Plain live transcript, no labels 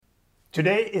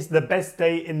Today is the best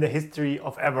day in the history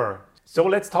of ever. So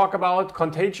let's talk about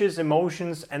contagious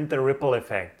emotions and the ripple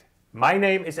effect. My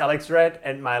name is AlexRed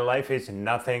and my life is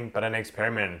nothing but an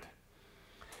experiment.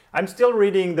 I'm still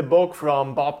reading the book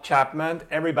from Bob Chapman,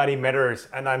 Everybody Matters,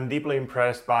 and I'm deeply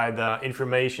impressed by the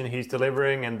information he's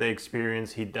delivering and the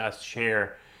experience he does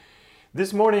share.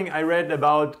 This morning I read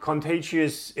about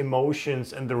contagious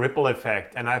emotions and the ripple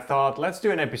effect, and I thought let's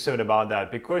do an episode about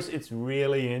that because it's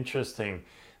really interesting.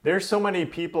 There's so many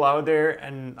people out there,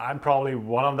 and I'm probably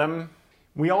one of them.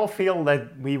 We all feel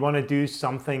that we want to do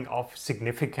something of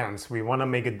significance. We want to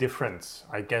make a difference.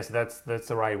 I guess that's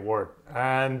the right word.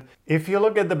 And if you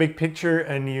look at the big picture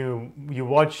and you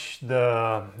watch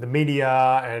the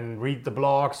media and read the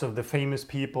blogs of the famous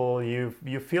people, you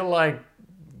feel like,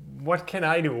 what can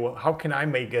I do? How can I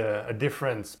make a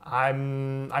difference?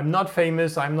 I'm not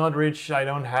famous, I'm not rich, I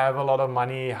don't have a lot of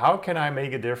money. How can I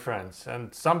make a difference?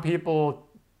 And some people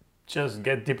just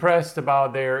get depressed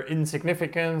about their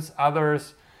insignificance.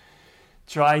 Others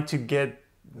try to get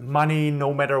money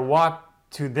no matter what,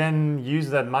 to then use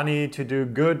that money to do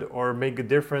good or make a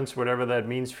difference, whatever that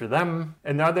means for them.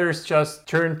 And others just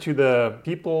turn to the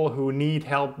people who need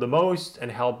help the most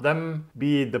and help them,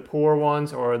 be it the poor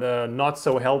ones or the not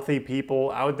so healthy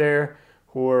people out there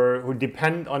who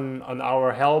depend on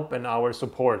our help and our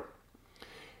support.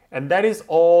 And that is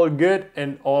all good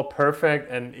and all perfect.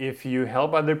 And if you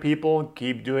help other people,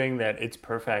 keep doing that. It's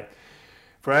perfect.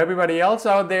 For everybody else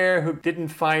out there who didn't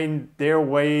find their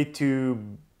way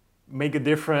to make a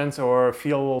difference or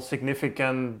feel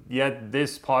significant yet,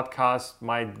 this podcast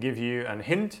might give you a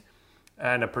hint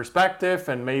and a perspective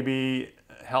and maybe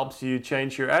helps you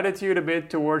change your attitude a bit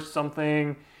towards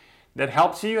something that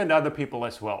helps you and other people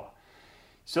as well.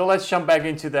 So let's jump back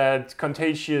into that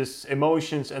contagious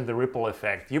emotions and the ripple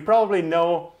effect. You probably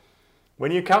know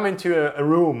when you come into a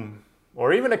room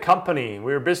or even a company,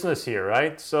 we're a business here,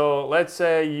 right? So let's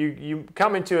say you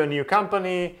come into a new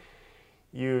company.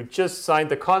 You just signed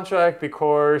the contract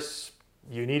because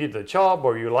you needed the job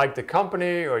or you like the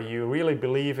company or you really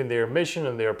believe in their mission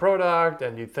and their product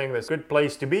and you think that's a good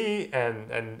place to be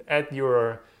and add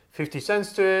your 50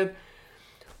 cents to it.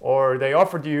 Or they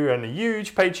offered you a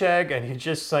huge paycheck and you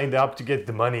just signed up to get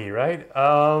the money, right?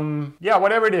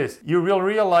 Whatever it is. You will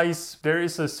realize there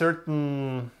is a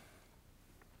certain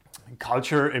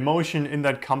culture, emotion in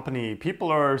that company.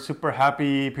 People are super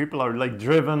happy. People are like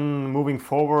driven, moving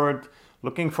forward,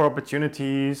 looking for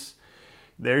opportunities.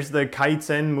 There's the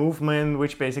Kaizen movement,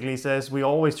 which basically says we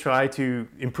always try to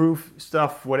improve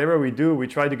stuff. Whatever we do, we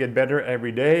try to get better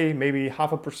every day, maybe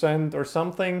 0.5% or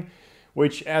something,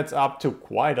 which adds up to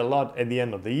quite a lot at the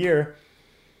end of the year.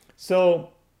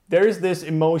 So there is this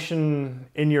emotion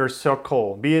in your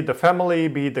circle, be it the family,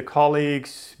 be it the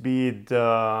colleagues, be it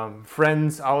the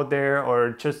friends out there,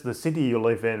 or just the city you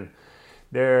live in.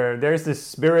 There's this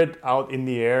spirit out in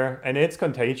the air and it's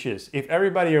contagious. If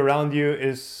everybody around you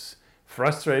is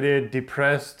frustrated,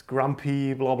 depressed,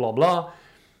 grumpy, blah, blah, blah,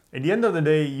 at the end of the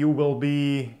day, you will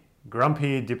be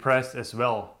grumpy, depressed as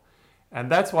well. And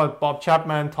that's what Bob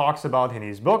Chapman talks about in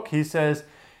his book. He says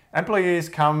employees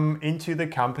come into the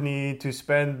company to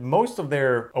spend most of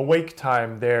their awake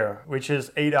time there, which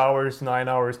is 8 hours, 9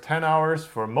 hours, 10 hours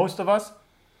for most of us.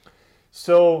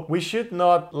 So we should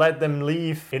not let them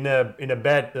leave in a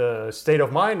bad state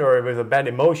of mind or with a bad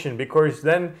emotion, because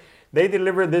then they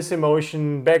deliver this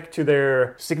emotion back to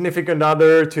their significant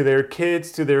other, to their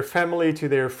kids, to their family, to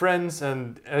their friends.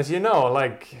 And as you know,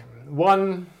 like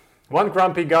one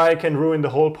grumpy guy can ruin the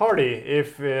whole party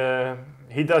if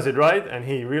he does it right and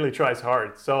he really tries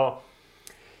hard. So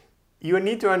you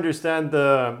need to understand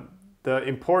the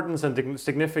importance and the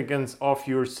significance of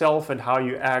yourself and how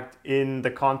you act in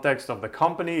the context of the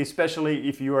company, especially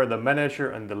if you are the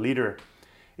manager and the leader.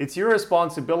 It's your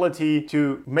responsibility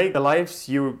to make the lives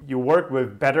you work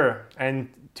with better and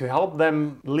to help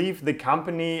them leave the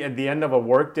company at the end of a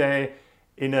workday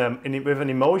with an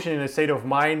emotion, in a state of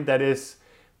mind that is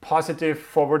positive,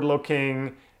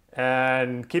 forward-looking,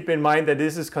 and keep in mind that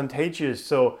this is contagious.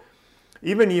 So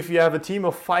even if you have a team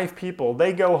of 5 people,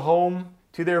 they go home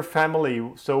to their family.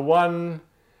 So one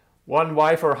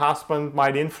wife or husband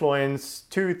might influence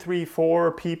 2, 3,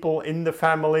 4 people in the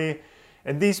family,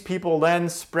 and these people then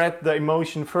spread the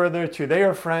emotion further to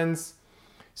their friends.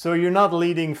 So you're not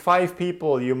leading 5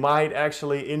 people, you might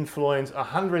actually influence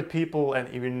 100 people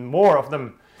and even more of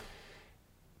them.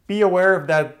 Be aware of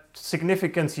that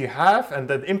significance you have and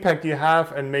that impact you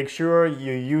have, and make sure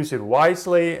you use it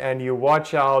wisely and you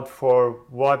watch out for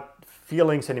what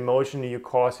feelings and emotion you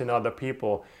cause in other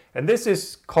people. And this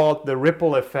is called the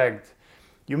ripple effect.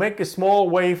 You make a small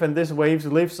wave and this wave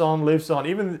lives on,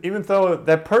 even though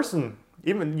that person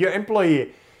Even your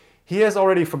employee, he has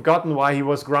already forgotten why he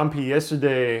was grumpy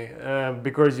yesterday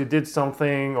because you did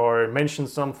something or mentioned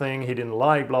something he didn't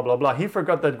like, blah, blah, blah. He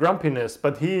forgot that grumpiness,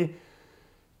 but he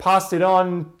passed it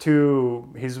on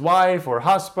to his wife or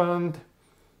husband.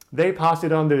 They passed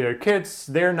it on to their kids.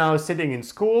 They're now sitting in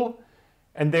school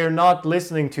and they're not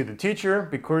listening to the teacher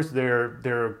because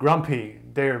they're grumpy.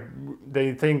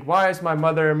 They think, why is my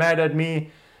mother mad at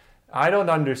me? I don't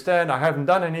understand. I haven't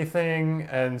done anything.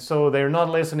 And so they're not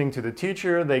listening to the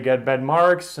teacher. They get bad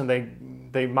marks and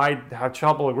they might have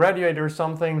trouble graduate or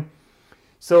something.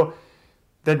 So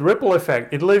that ripple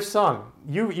effect, it lives on.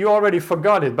 You already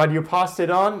forgot it, but you passed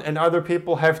it on and other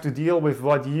people have to deal with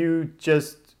what you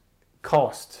just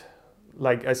caused,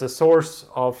 like as a source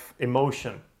of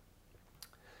emotion.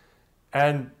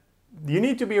 And you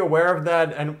need to be aware of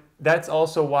that, and that's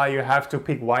also why you have to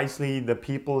pick wisely the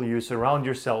people you surround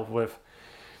yourself with.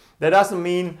 That doesn't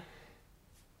mean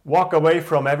walk away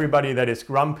from everybody that is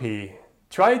grumpy.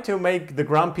 Try to make the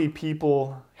grumpy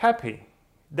people happy.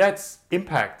 That's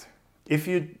impact. If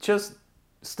you just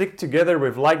stick together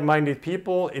with like-minded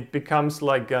people, it becomes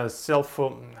like a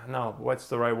what's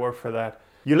the right word for that?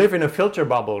 You live in a filter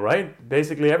bubble, right?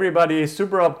 Basically everybody is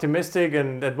super optimistic,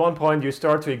 and at one point you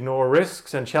start to ignore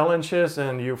risks and challenges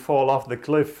and you fall off the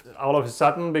cliff all of a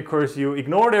sudden because you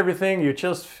ignored everything.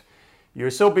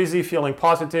 You're so busy feeling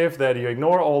positive that you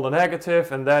ignore all the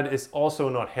negative, and that is also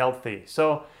not healthy.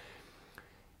 So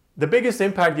the biggest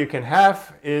impact you can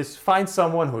have is find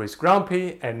someone who is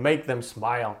grumpy and make them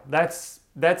smile. That's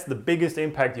the biggest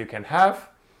impact you can have.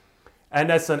 And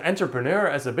as an entrepreneur,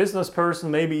 as a business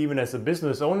person, maybe even as a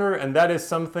business owner, and that is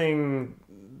something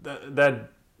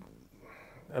that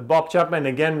Bob Chapman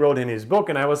again wrote in his book,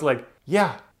 and I was like,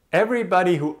 yeah,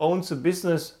 everybody who owns a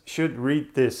business should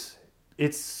read this.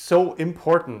 It's so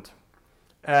important.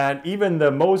 And even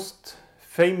the most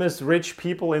famous rich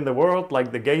people in the world,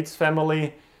 like the Gates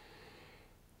family,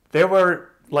 they were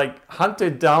like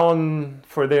hunted down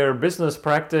for their business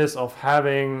practice of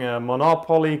having a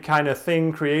monopoly kind of thing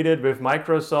created with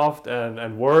Microsoft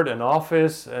and Word and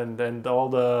Office and all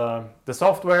the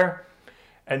software,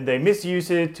 and they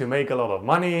misuse it to make a lot of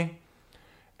money.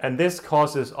 And this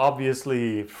causes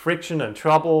obviously friction and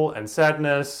trouble and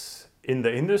sadness in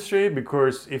the industry,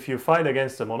 because if you fight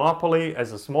against a monopoly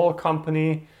as a small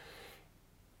company,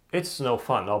 it's no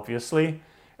fun, obviously.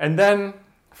 And then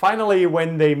finally,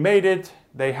 when they made it,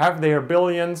 they have their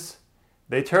billions,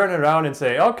 they turn around and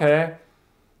say, okay,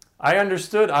 I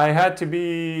understood I had to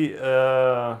be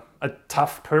a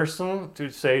tough person, to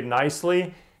say it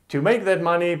nicely, to make that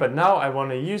money, but now I want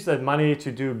to use that money to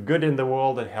do good in the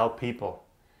world and help people.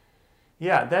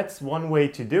 Yeah, that's one way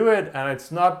to do it, and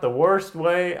it's not the worst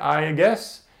way, I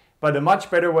guess, but a much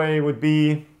better way would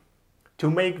be to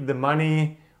make the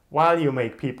money while you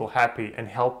make people happy and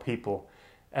help people.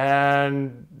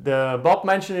 And Bob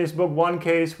mentioned in his book one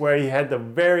case where he had a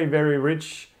very, very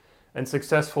rich and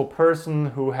successful person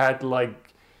who had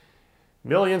like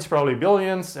millions, probably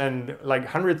billions, and like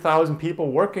 100,000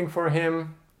 people working for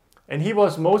him. And he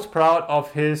was most proud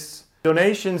of his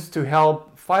donations to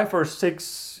help 5 or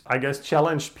 6, I guess,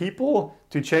 challenged people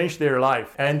to change their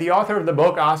life. And the author of the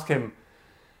book asked him,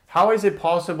 how is it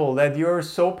possible that you're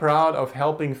so proud of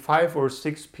helping 5 or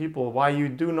 6 people while you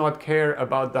do not care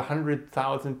about the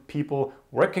 100,000 people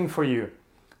working for you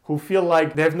who feel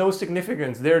like they have no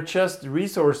significance? They're just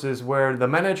resources where the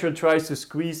manager tries to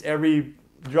squeeze every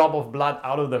drop of blood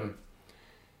out of them.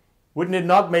 Wouldn't it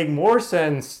not make more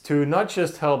sense to not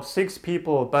just help 6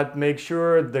 people, but make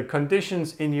sure the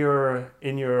conditions in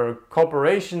your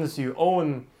corporations you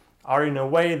own are in a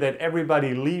way that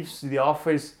everybody leaves the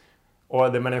office or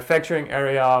the manufacturing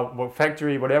area, or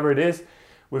factory, whatever it is,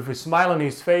 with a smile on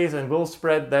his face, and will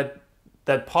spread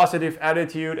that positive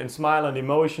attitude and smile and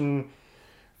emotion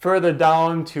further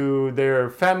down to their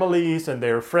families and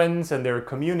their friends and their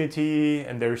community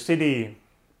and their city.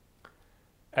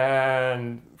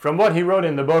 And from what he wrote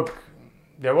in the book,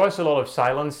 there was a lot of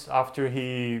silence after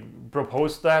he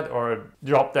proposed that or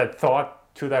dropped that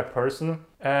thought to that person.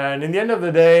 And in the end of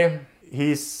the day,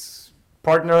 his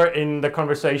partner in the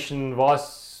conversation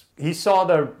he saw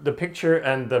the picture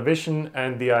and the vision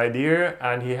and the idea,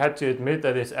 and he had to admit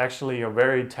that it's actually a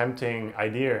very tempting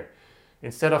idea.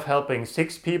 Instead of helping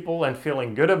 6 people and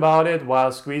feeling good about it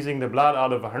while squeezing the blood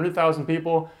out of 100,000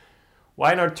 people,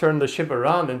 why not turn the ship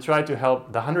around and try to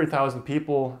help the 100,000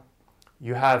 people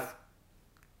you have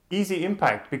easy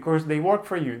impact because they work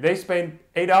for you. They spend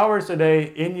 8 hours a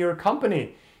day in your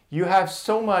company. You have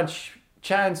so much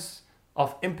chance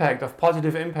of impact, of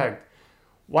positive impact.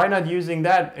 Why not using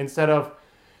that instead of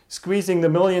squeezing the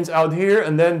millions out here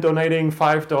and then donating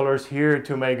 $5 here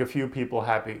to make a few people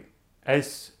happy.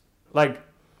 It's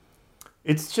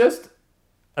just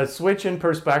a switch in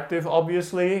perspective,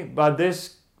 obviously, but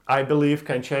this, I believe,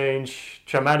 can change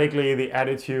dramatically the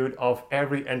attitude of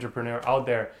every entrepreneur out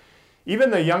there.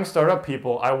 Even the young startup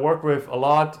people I work with a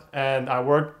lot, and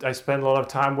I spend a lot of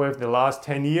time with the last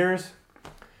 10 years.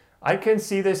 I can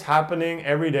see this happening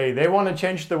every day. They want to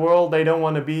change the world. They don't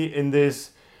want to be in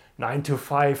this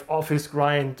 9-to-5 office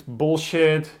grind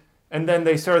bullshit. And then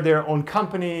they start their own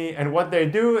company. And what they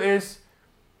do is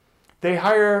they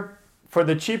hire for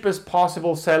the cheapest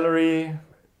possible salary.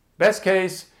 Best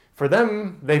case for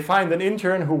them, they find an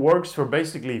intern who works for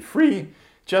basically free,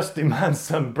 just demands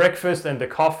some breakfast and a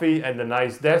coffee and a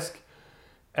nice desk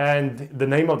and the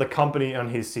name of the company on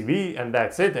his CV, and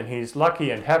that's it. And he's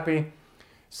lucky and happy.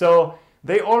 So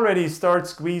they already start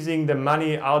squeezing the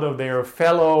money out of their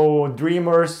fellow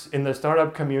dreamers in the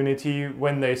startup community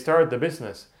when they start the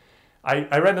business.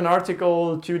 I read an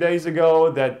article 2 days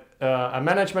ago that a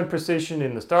management position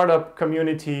in the startup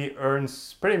community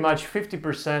earns pretty much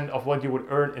 50% of what you would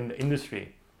earn in the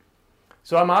industry.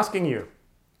 So I'm asking you,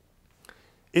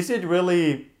 does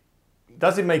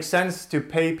it make sense to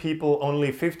pay people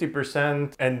only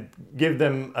 50% and give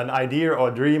them an idea or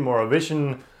a dream or a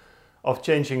vision of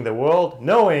changing the world,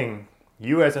 knowing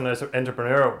you as an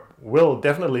entrepreneur will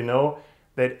definitely know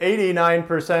that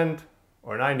 89%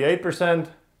 or 98%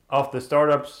 of the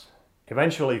startups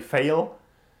eventually fail?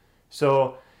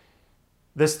 So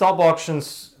the stop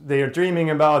auctions they are dreaming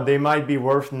about, they might be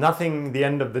worth nothing at the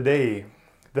end of the day.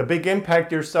 The big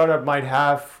impact your startup might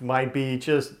have might be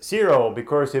just zero,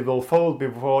 because it will fold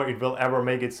before it will ever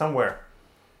make it somewhere.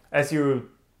 As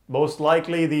you most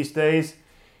likely these days,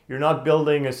 you're not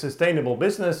building a sustainable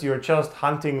business, you're just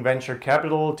hunting venture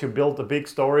capital to build a big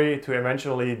story to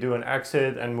eventually do an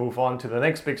exit and move on to the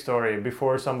next big story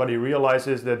before somebody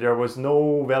realizes that there was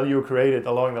no value created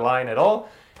along the line at all.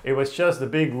 It was just a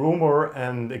big rumor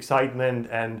and excitement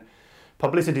and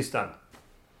publicity stunt.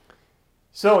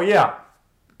 So yeah,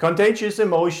 contagious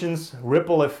emotions,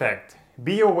 ripple effect.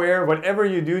 Be aware whatever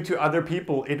you do to other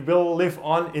people, it will live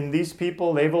on in these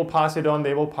people. They will pass it on,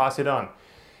 they will pass it on.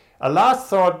 A last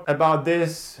thought about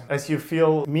this, as you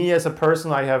feel me as a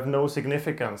person, I have no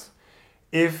significance.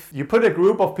 If you put a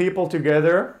group of people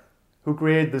together who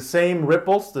create the same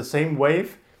ripples, the same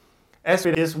wave, as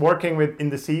it is working in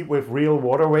the sea with real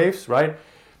water waves, right?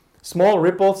 Small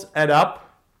ripples add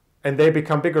up and they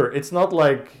become bigger. It's not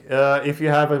like if you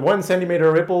have a 1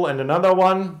 centimeter ripple and another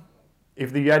one,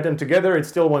 if you add them together, it's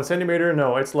still 1 centimeter.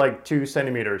 No, it's like 2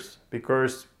 centimeters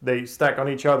because they stack on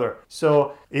each other.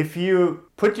 So if you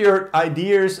put your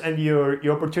ideas and your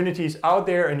opportunities out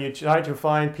there and you try to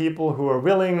find people who are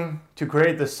willing to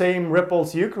create the same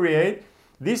ripples you create,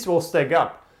 these will stack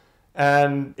up.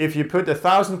 And if you put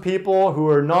 1,000 people who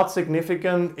are not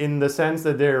significant in the sense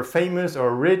that they're famous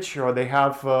or rich or they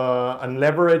have a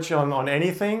leverage on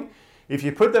anything, if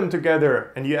you put them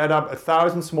together and you add up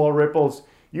 1,000 small ripples,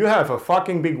 you have a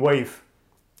fucking big wave.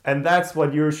 And that's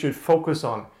what you should focus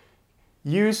on.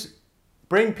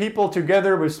 Bring people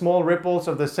together with small ripples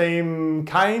of the same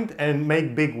kind and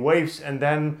make big waves, and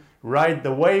then ride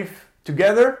the wave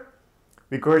together.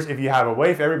 Because if you have a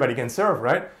wave, everybody can surf,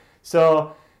 right?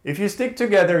 So if you stick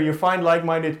together, you find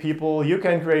like-minded people, you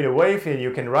can create a wave and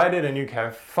you can ride it and you can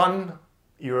have fun.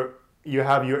 You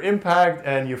have your impact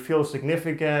and you feel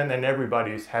significant and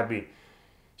everybody is happy.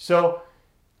 So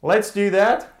let's do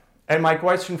that. And my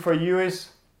question for you is,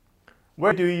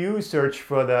 where do you search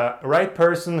for the right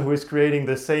person who is creating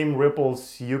the same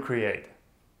ripples you create?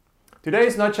 Today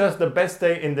is not just the best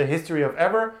day in the history of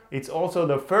ever, it's also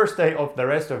the first day of the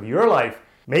rest of your life.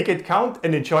 Make it count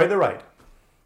and enjoy the ride.